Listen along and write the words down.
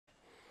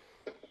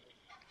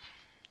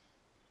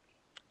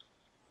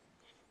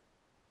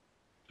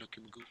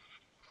in the goop.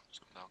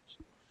 Sometimes.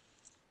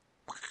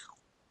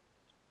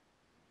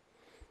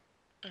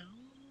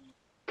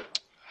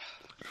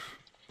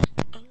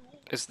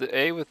 Is the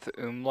A with the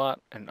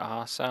umlaut an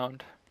ah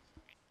sound?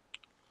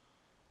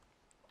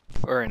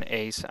 Or an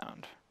A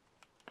sound?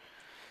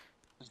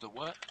 Is the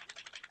what?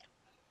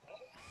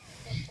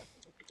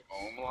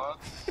 Umlaut?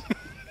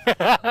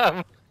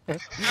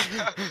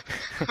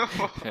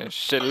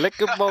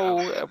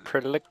 Shilickable,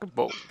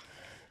 prelickable.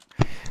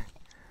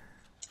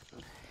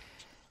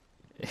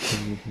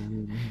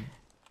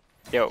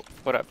 Yo,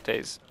 what up,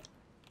 Days?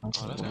 Oh,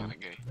 that's kinda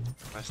gay.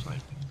 That's like.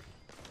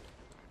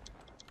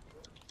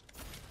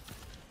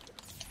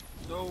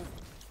 So,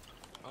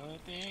 I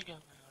think I'm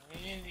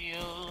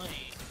radio.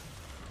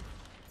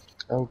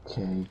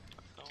 Okay. Don't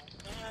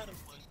matter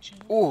what you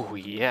Ooh,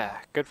 yeah,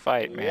 good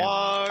fight, man.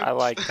 What? I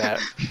like that.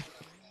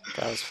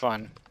 That was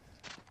fun.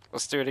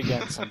 Let's do it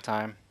again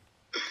sometime.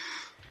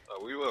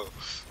 Oh, we will.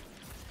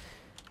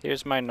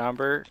 Here's my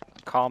number.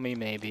 Call me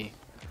maybe.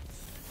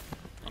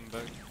 I'm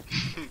back.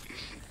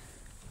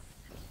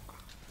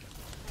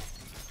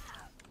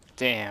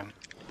 Damn.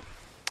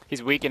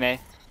 He's weak in A.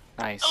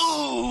 Nice.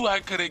 Ooh,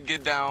 I couldn't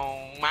get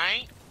down,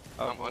 mate.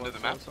 I'm Oh, under the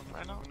map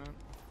right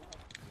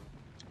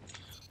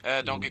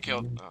now. Don't get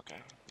killed. Okay.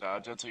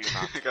 Gentle, you're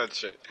not. I got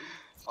shit.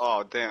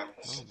 Oh, damn.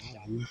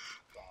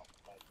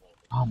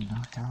 I'm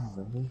knocked out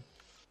already.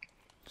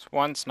 There's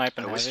one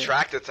sniping It was heavy.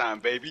 tractor time,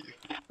 baby.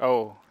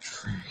 Oh,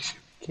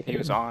 he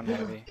was on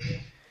heavy.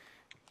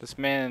 This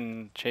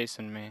man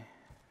chasing me.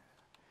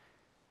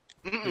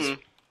 Mm-mm.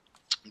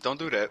 Don't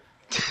do that.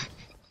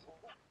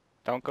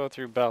 Don't go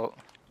through belt.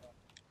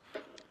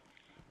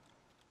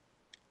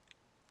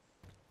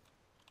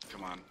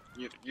 Come on.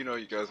 You know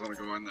you guys want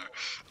to go in there.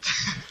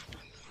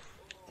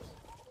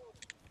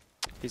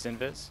 He's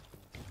invis.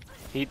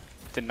 He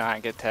did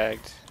not get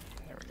tagged.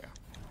 There we go.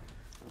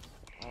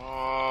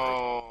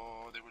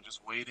 Oh, they were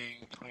just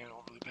waiting, playing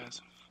overly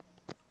passive.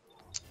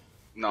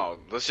 No,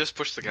 let's just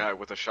push the guy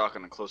with a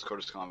shotgun in close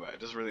quarters combat. It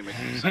doesn't really make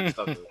any sense,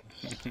 does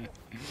it?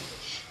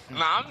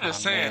 Nah, I'm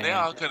just saying, they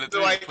all could have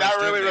done Like, that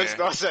really makes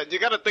no sense. You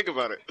gotta think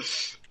about it.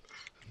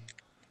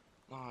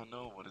 Oh, I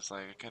know, but it's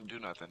like, I couldn't do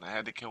nothing. I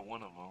had to kill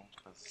one of them,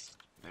 because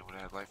they would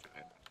have had life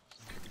advantage.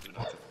 Couldn't do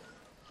nothing.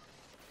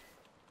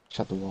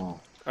 Shut the wall.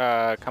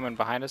 Coming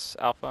behind us,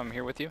 Alpha. I'm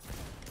here with you.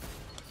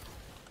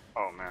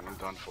 Oh man, I'm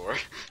done for.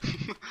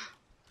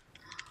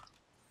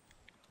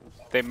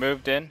 They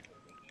moved in.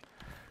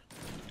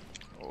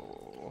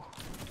 Oh,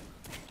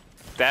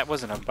 that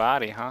wasn't a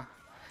body, huh?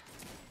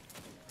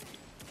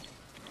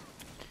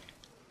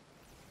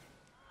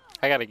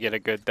 I gotta get a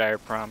good dire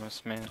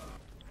promise, man.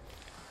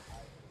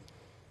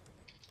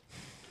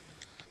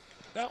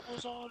 That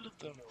was all of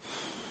them.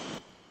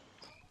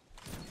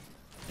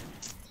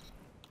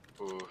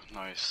 Ooh,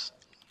 nice.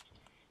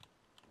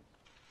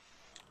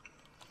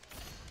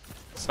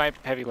 Snipe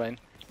heavy lane.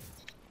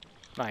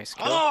 Nice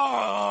kill.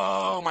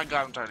 Oh my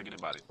god, I'm trying to get a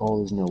body. Oh,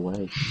 there's no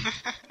way.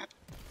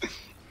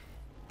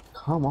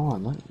 Come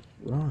on, let me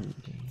run.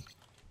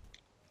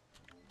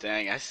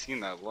 Dang, I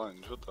seen that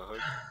lunge. What the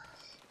heck?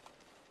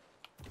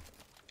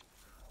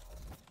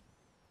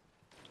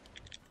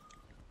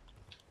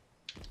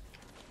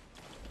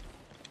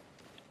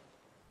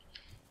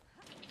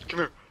 Come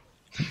here.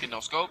 Get no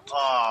scoped.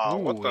 Oh,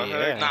 Ooh, what the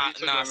yeah. heck?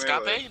 He took my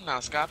melee. Nah,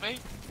 scape.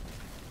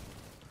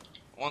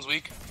 One's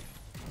weak.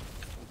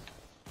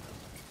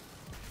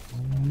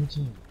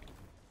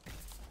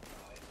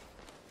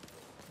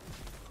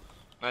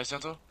 Nice,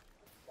 Gentle.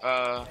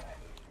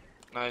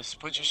 Nice.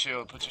 Put your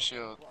shield. There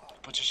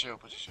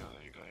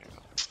you go.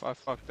 If I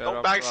fucked that Don't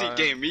up, backseat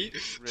game me.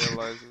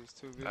 realize it was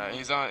too good.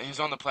 He's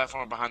on the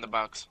platform behind the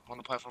box. On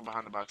the platform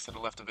behind the box to the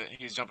left of it.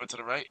 He's jumping to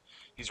the right.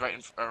 He's right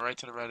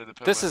to the right of the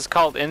pillar. This is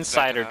called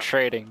insider up.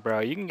 trading, bro.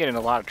 You can get in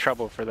a lot of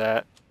trouble for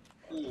that.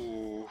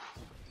 Ooh.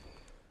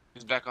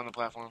 He's back on the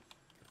platform.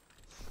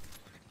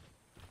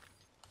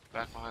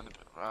 Back behind the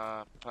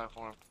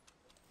platform.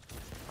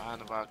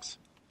 Behind the box.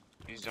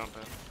 He's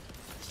jumping.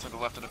 He's to the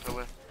left of the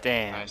pillar.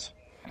 Damn. Nice.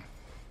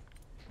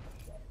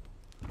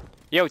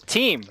 Yo,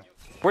 team,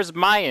 where's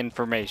my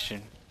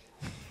information?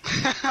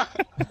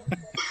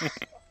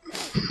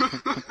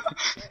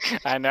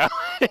 I know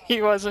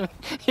he wasn't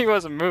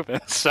moving,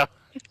 so.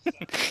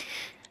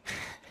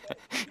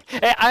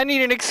 Hey, I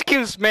need an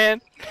excuse,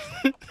 man.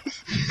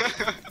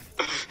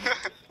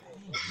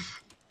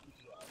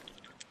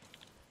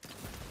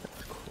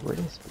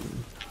 Crispy.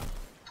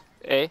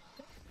 A,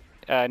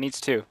 needs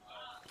 2.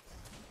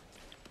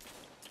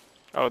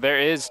 Oh, there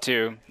is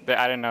 2.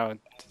 I didn't know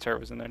the turret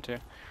was in there too.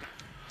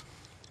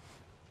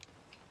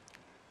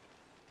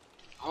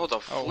 Oh, the Oh,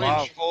 flinch.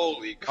 wow.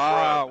 Holy crap.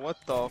 Ah, what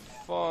the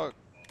fuck?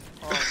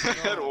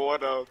 Had Oh, no.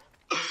 one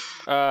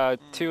up.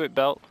 2 at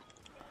belt,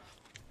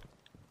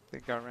 I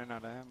think I ran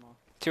out of ammo.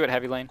 2 at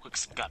heavy lane, Quick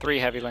scape. 3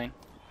 heavy lane.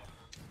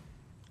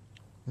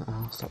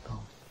 Stop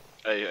going.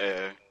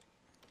 Hey.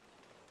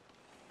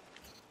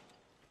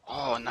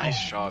 Oh, nice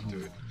shot,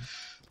 dude.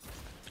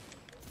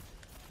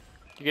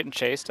 You getting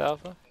chased,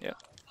 Alpha? Yep.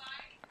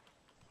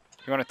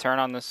 You want to turn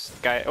on this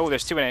guy? Oh,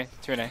 there's 2 in A.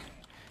 2 in A.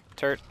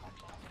 Turret.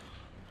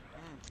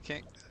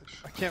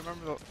 can't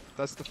remember.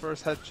 That's the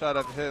first headshot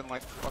I've hit in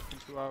like fucking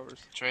 2 hours.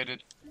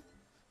 Traded.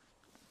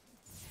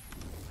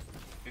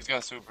 He's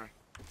got super.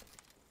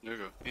 There you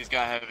go. He's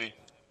got heavy.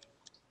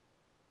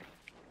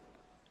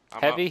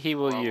 I'm Heavy up. he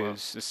will Well,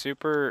 use. The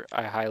super,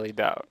 I highly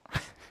doubt.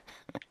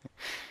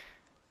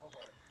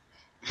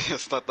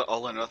 It's not the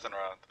all or nothing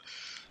round.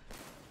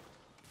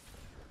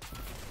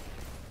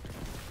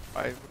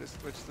 Why would it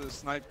switch to the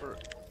sniper?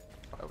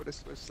 Why would it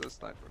switch to the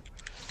sniper?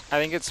 I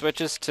think it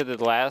switches to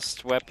the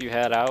last wep you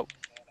had out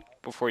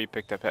before you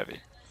picked up heavy.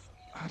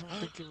 I don't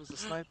think it was a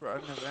sniper. I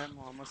didn't have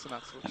ammo. I must have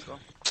not switched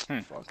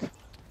though. Fuck.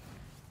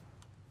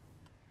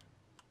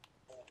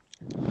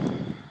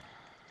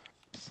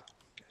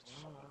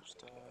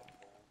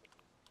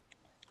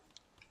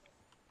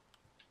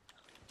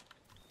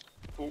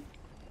 Ooh.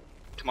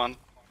 Come on.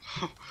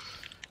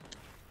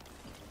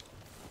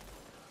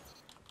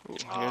 Ooh,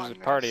 Ah, here's a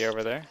party nice.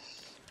 over there.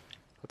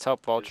 Let's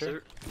help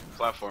Vulture.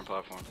 Platform.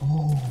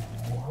 Oh,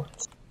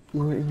 what? You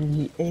were in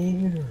the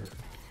air.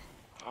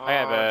 Oh, I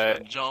have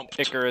a jump.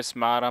 Icarus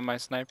mod on my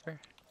sniper.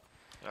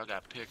 Y'all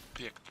got pick.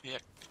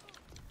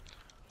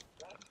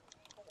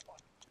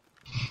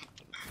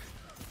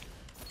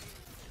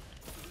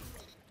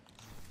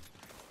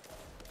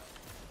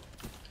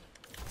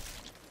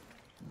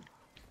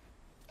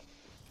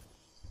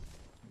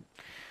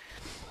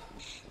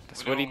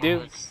 That's what he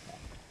do.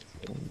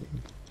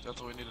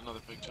 Gentle, we need another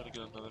pick. Try to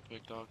get another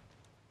pick, dog.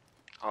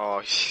 Oh,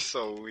 he's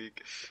so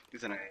weak.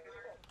 He's in a.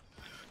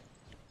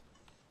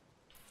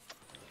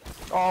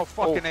 Oh,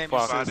 fucking aim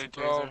fuck. assist,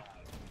 bro. Taser.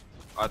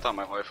 I thought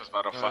my life was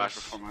about to flash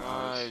before my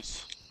eyes.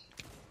 Nice.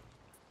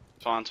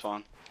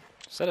 Spawn.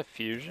 Is that a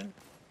fusion?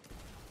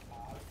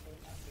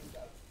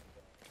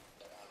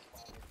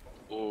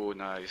 Oh,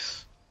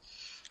 nice.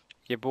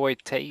 Your boy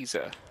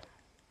Taser.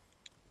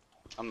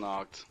 I'm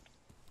knocked.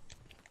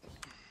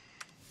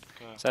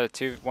 Okay. Is that a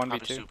 2 Pop your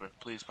 1v2? super.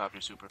 Please pop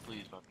your super.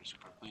 Please pop your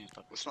super. Please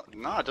pop your It's not.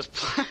 Nah, just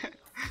play.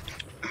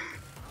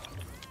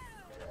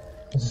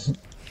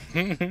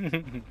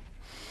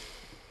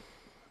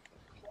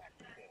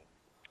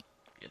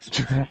 Yes.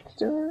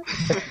 Tractor?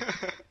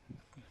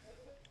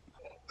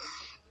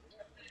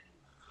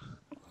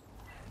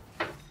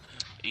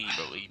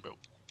 E bro.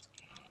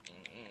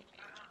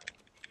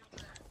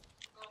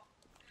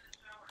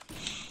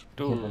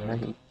 Ooh,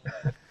 Right.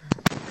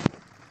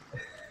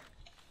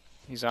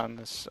 he's on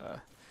this. Of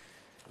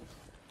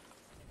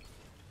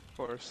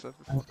course. That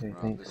the Okay, fucking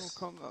round. They thanks.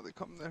 don't come now. They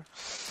come there.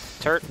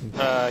 Turt,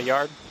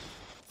 yard.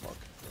 Fucking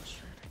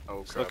frustrating.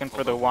 Oh, He's crap. looking for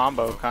Hold the on.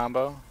 wombo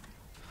combo.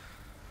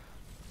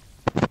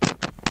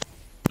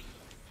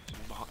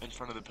 In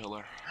front of the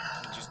pillar.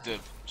 Just dip,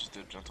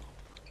 gentle.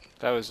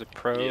 That was a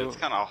pro. Yeah, it's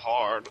kind of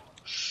hard.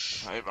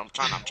 I'm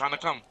trying to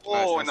come. Oh,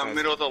 Nice, in the nice.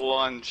 middle of the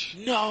lunge.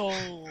 No,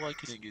 I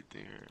couldn't get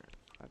there.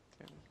 God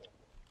damn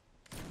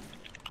it.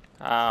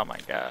 Oh my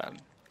god.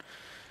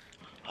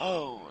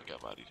 Oh, I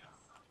got bodied.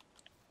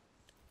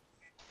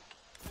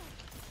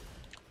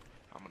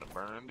 I'm gonna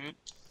burn, dude.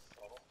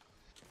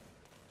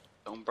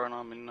 Don't burn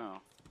on me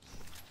now.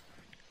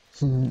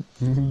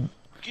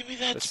 Give me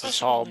that This special is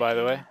Hall, by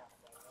the one. way.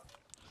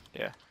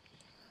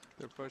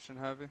 They're pushing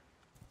heavy.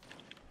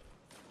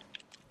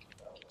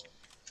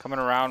 Coming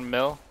around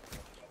mill.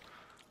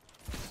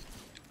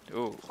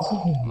 Ooh,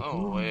 Oh,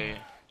 No way.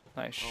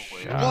 nice Oh,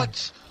 wait.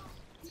 shot.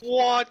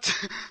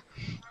 What?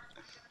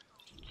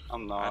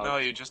 I'm I not. know,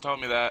 you just told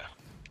me that.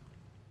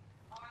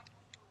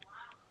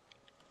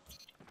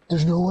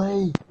 there's no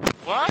way.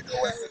 What?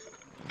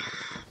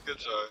 Good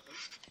shot.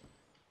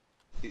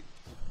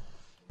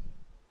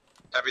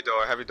 Heavy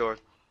door.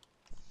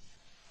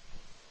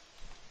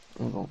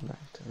 I'm going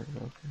back to her,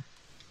 okay.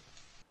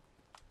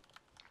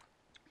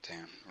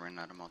 Damn, ran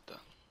out of mota.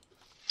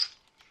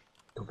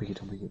 Don't pick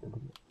it.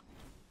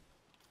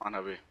 On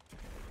heavy.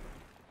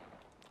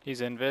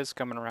 He's invis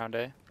coming around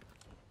A.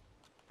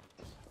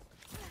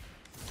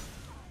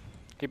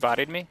 He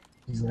bodied me.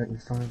 He's right in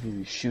front of you,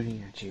 he's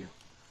shooting at you.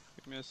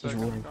 Give me a He's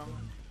second. right I'm there.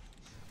 coming.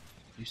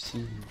 You see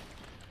him.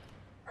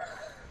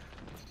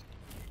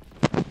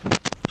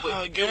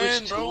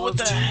 Again, bro, with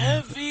the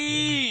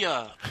heavy!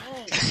 Oh,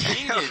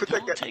 hate it,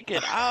 dude. Take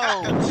it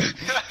out!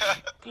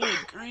 Good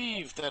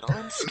grief, that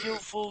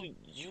unskillful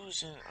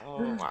using. Oh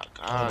my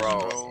god,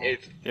 bro.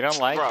 You don't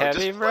like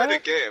heavy, just bro? play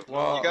the game.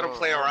 Well, you gotta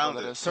play around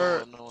that it. is so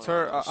Sir, annoying.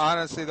 sir, That is so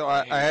honestly though,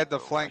 I hate had it, the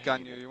bro. flank I on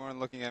hate you. it. You weren't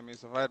looking at me,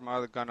 so if I had my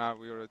other gun out,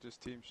 we would have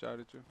just team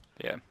shouted you.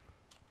 Yeah.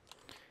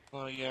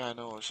 Oh yeah, I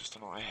know. It's just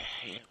annoying. I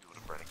hate heavy with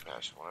a burning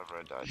passion. Whenever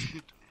I die, to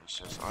it, it's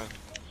just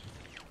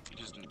you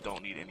just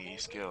don't need any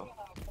skill.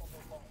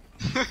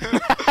 On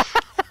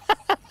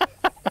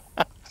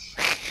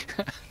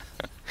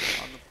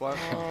the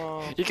platform.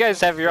 Oh, You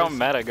guys have your own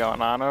meta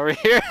going on over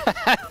here.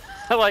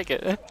 I like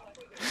it.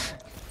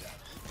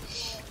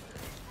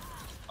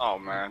 Oh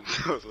man,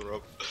 that was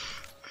rough.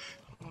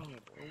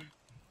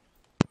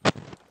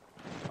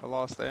 I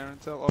lost air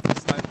intel. Oh, the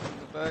sniper in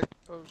the back.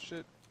 Oh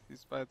shit.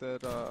 He's by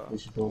that, We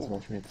should both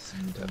watch me at the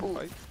same that time.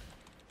 fight.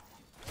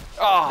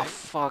 Oh,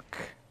 fuck.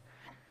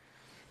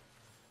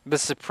 The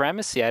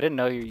supremacy, I didn't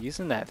know you were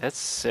using that. That's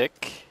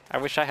sick. I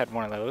wish I had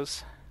one of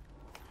those.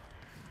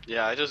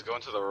 Yeah, I just go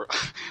into the.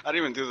 I didn't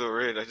even do the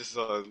raid. I just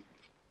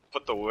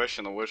put the wish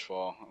in the wish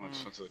wall. I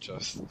just went to the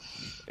chest.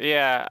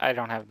 Yeah, I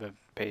don't have the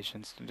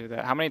patience to do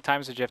that. How many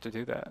times did you have to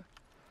do that?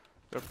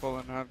 They're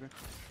pulling heavy.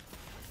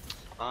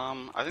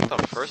 I think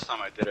the first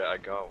time I did it, I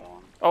got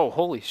one. Oh,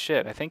 holy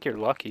shit! I think you're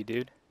lucky,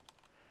 dude.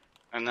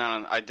 And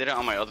then I did it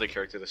on my other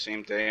character the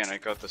same day, and I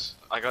got this.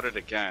 I got it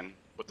again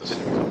with the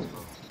same.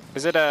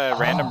 Is it a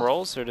random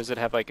rolls or does it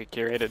have like a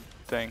curated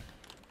thing?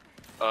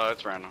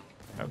 It's random.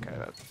 Okay,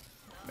 that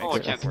Oh, I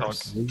makes can't it talk.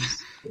 worse.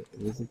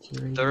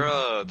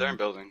 They're in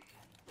building.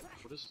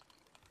 What is?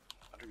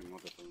 I don't even know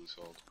what that building's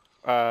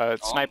called.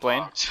 Snipe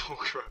lane. Oh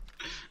crap!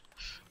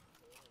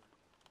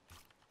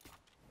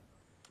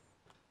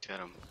 Get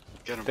him!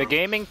 Get him! The bro.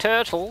 gaming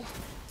turtle.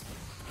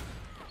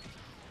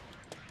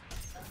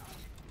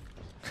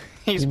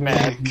 He's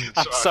mad.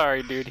 I'm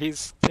sorry, dude.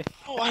 He's.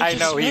 Oh, I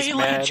know he's meleeed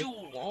mad. You.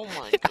 Oh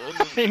my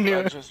goodness. I knew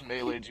I it. just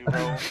meleeed you,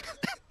 bro.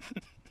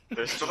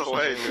 There's no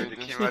way, dude. You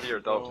came out of your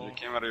double. You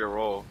came out of your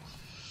roll.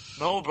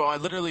 No, bro. I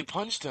literally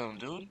punched him,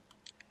 dude.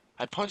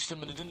 I punched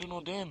him and it didn't do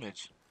no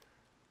damage.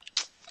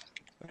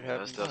 They Yeah, have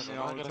that's me Destiny.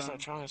 I all the gotta time. start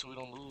trying so we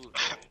don't lose. Bro.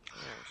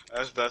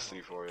 That's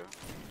Destiny for you.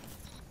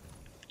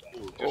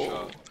 Ooh, good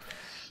shot.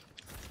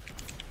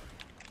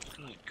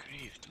 Good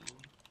grief, dude.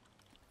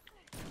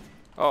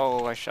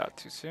 Oh, I shot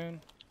too soon.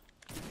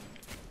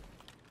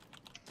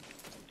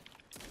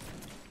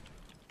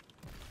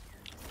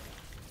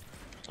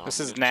 This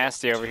is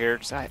nasty over here.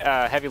 It's,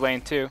 heavy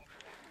lane too.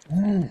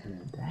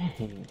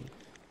 Dang.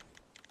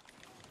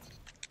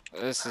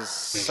 This is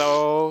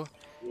so.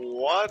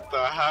 What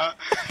the heck?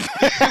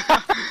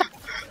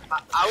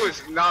 I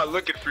was not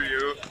looking for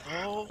you.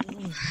 Oh.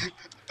 Dude,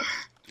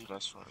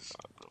 that's fine,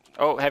 bro.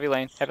 Oh, heavy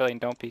lane. Heavy lane.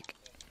 Don't peek.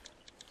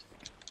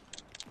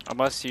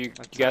 Unless you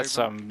got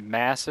some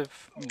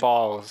massive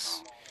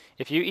balls.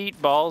 If you eat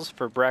balls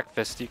for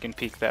breakfast, you can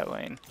peek that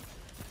lane.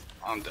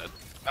 I'm dead.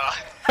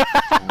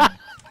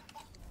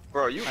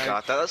 Bro, you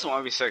got that. That's a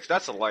 1v6.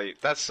 That's a light.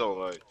 That's so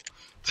light.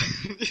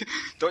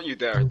 Don't you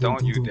dare.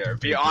 Don't you dare.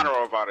 Be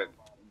honorable about it.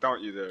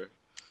 Don't you dare.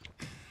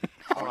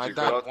 I want you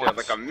to go out there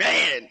like a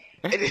man.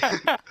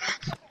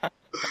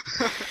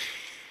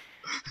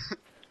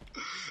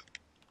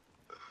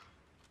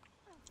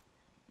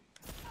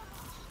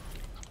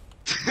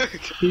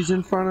 He's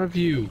in front of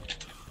you.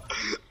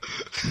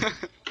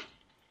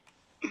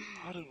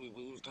 How did we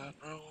lose that,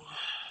 bro?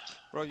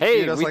 Bro, you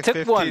Hey, beat us we like took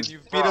 15. one. You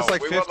beat us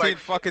like we won 15 like-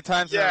 fucking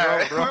times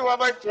Yeah, in a row, we bro. won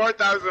like 4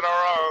 times in a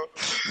row.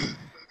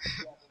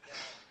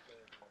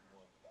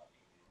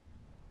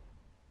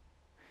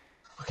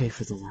 Okay,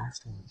 for the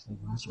last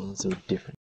one, so different.